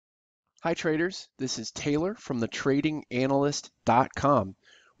Hi traders, this is Taylor from the tradinganalyst.com,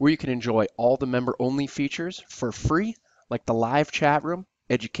 where you can enjoy all the member-only features for free, like the live chat room,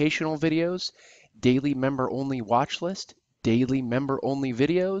 educational videos, daily member-only watch list, daily member-only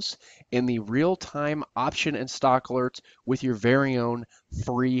videos, and the real-time option and stock alerts with your very own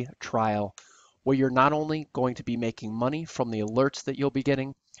free trial, where you're not only going to be making money from the alerts that you'll be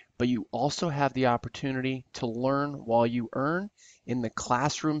getting, but you also have the opportunity to learn while you earn in the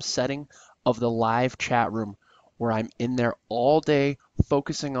classroom setting of the live chat room, where I'm in there all day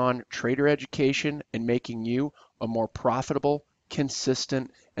focusing on trader education and making you a more profitable, consistent,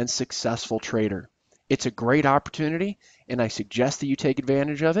 and successful trader. It's a great opportunity, and I suggest that you take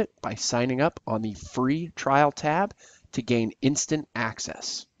advantage of it by signing up on the free trial tab to gain instant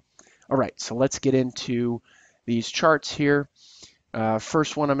access. All right, so let's get into these charts here.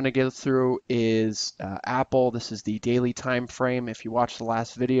 First one I'm going to go through is Apple. This is the daily time frame. If you watched the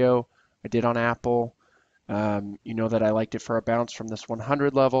last video I did on Apple, you know that I liked it for a bounce from this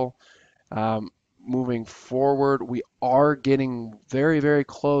 100 level. Moving forward, we are getting very, very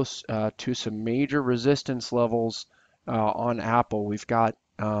close to some major resistance levels on Apple. We've got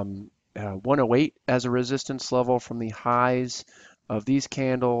 108 as a resistance level from the highs of these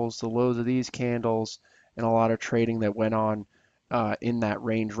candles, the lows of these candles, and a lot of trading that went on in that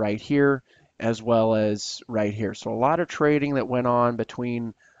range right here, as well as right here. So a lot of trading that went on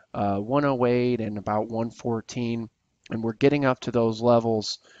between 108 and about 114, and we're getting up to those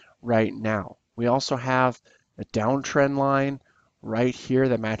levels right now. We also have a downtrend line right here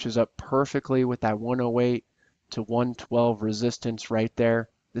that matches up perfectly with that 108 to 112 resistance right there.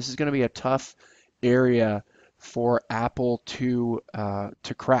 This is going to be a tough area for Apple to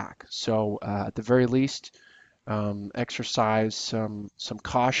crack. So at the very least, exercise some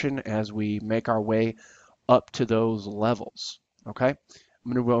caution as we make our way up to those levels. Okay,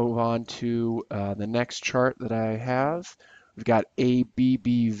 I'm going to move on to the next chart that I have. We've got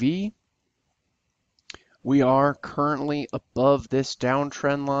ABBV. We are currently above this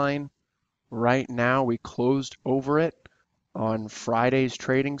downtrend line. Right now, we closed over it on Friday's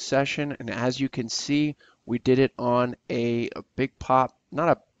trading session, and as you can see, we did it on a big pop, not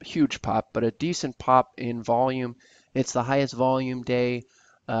a huge pop, but a decent pop in volume. It's the highest volume day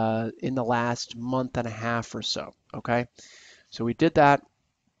in the last month and a half or so. Okay, so we did that,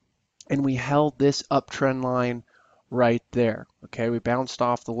 and we held this uptrend line right there. Okay, we bounced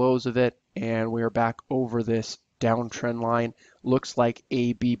off the lows of it, and we are back over this downtrend line. Looks like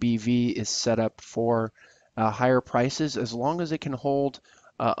ABBV is set up for higher prices as long as it can hold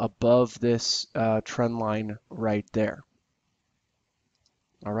above this trend line right there.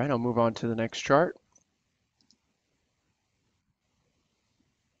 All right, I'll move on to the next chart.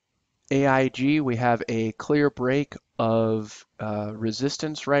 AIG, we have a clear break of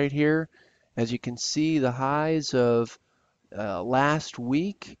resistance right here. As you can see, the highs of last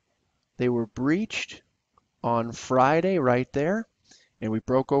week, they were breached on Friday right there, and we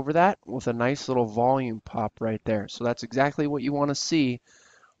broke over that with a nice little volume pop right there. So that's exactly what you want to see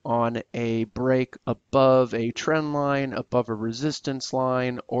on a break above a trend line, above a resistance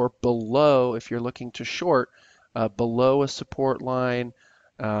line, or below, if you're looking to short, below a support line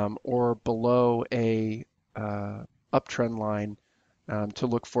or below a uptrend line to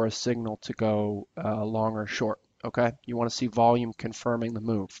look for a signal to go long or short. Okay, you want to see volume confirming the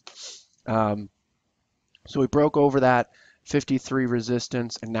move. So we broke over that 53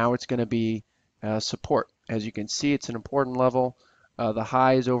 resistance, and now it's going to be support. As you can see, it's an important level. The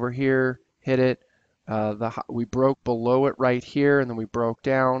highs over here hit it. We broke below it right here, and then we broke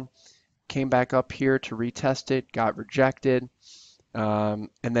down, came back up here to retest it, got rejected, and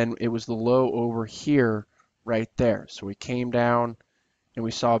then it was the low over here right there. So we came down, and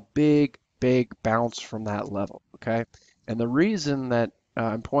we saw a big, big bounce from that level. Okay, and the reason that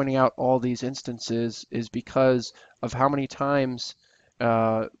I'm pointing out all these instances is because of how many times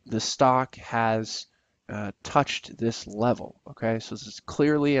the stock has touched this level. Okay, so this is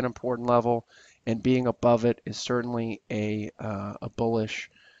clearly an important level, and being above it is certainly a bullish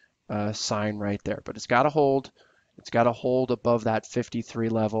sign right there. But it's got to hold. It's got to hold above that 53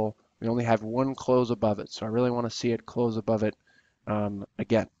 level. We only have one close above it, so I really want to see it close above it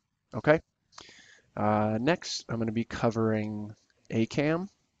again. Okay. Next, I'm going to be covering ACAM.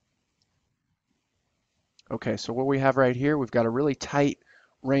 Okay, so what we have right here, we've got a really tight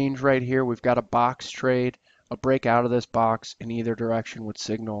range right here. We've got a box trade. A break out of this box in either direction would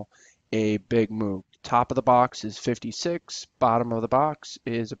signal a big move. Top of the box is 56. Bottom of the box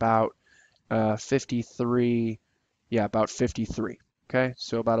is about 53. Yeah, about 53. Okay,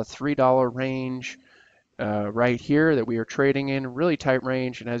 so about a $3 range right here that we are trading in, really tight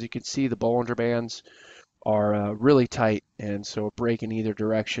range. And as you can see, the Bollinger Bands are really tight. And so a break in either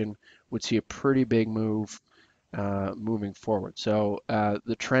direction would see a pretty big move moving forward. So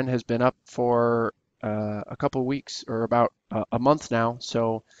the trend has been up for a couple of weeks or about a month now.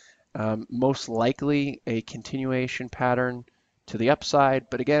 So most likely a continuation pattern to the upside.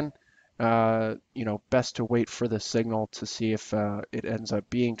 But again, best to wait for the signal to see if it ends up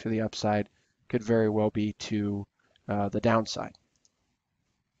being to the upside. Could very well be to the downside.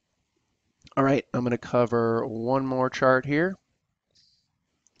 All right, I'm going to cover one more chart here.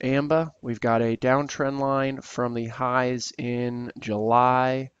 AMBA, we've got a downtrend line from the highs in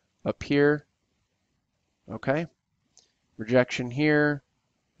July up here. Okay, rejection here,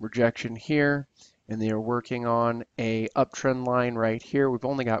 and they are working on a uptrend line right here. We've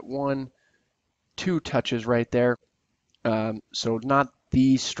only got 2 touches right there. So not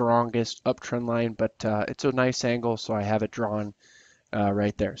the strongest uptrend line, but it's a nice angle, so I have it drawn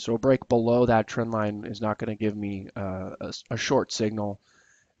right there. So a break below that trend line is not going to give me a short signal,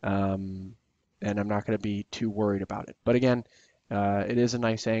 and I'm not going to be too worried about it. But again, it is a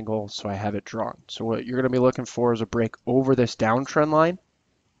nice angle, so I have it drawn. So what you're going to be looking for is a break over this downtrend line.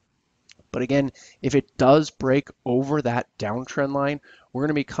 But again, if it does break over that downtrend line, we're going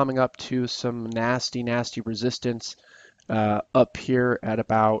to be coming up to some nasty, nasty resistance up here at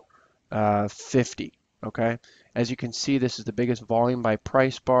about 50. Okay, as you can see, this is the biggest volume by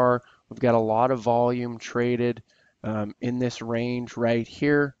price bar. We've got a lot of volume traded in this range right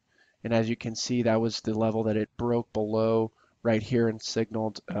here. And as you can see, that was the level that it broke below right here and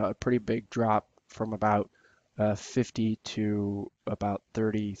signaled a pretty big drop from about 50 to about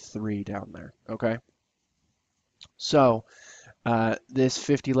 33 down there. Okay, so this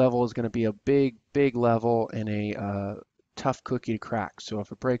 50 level is going to be a big, big level and a tough cookie to crack. So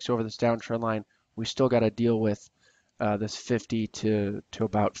if it breaks over this downtrend line, we still got to deal with this 50 to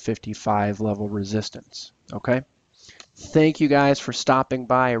about 55 level resistance. Okay. Thank you guys for stopping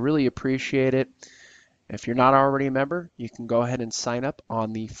by. I really appreciate it. If you're not already a member, you can go ahead and sign up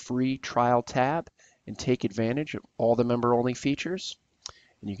on the free trial tab and take advantage of all the member-only features.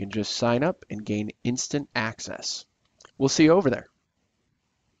 And you can just sign up and gain instant access. We'll see you over there.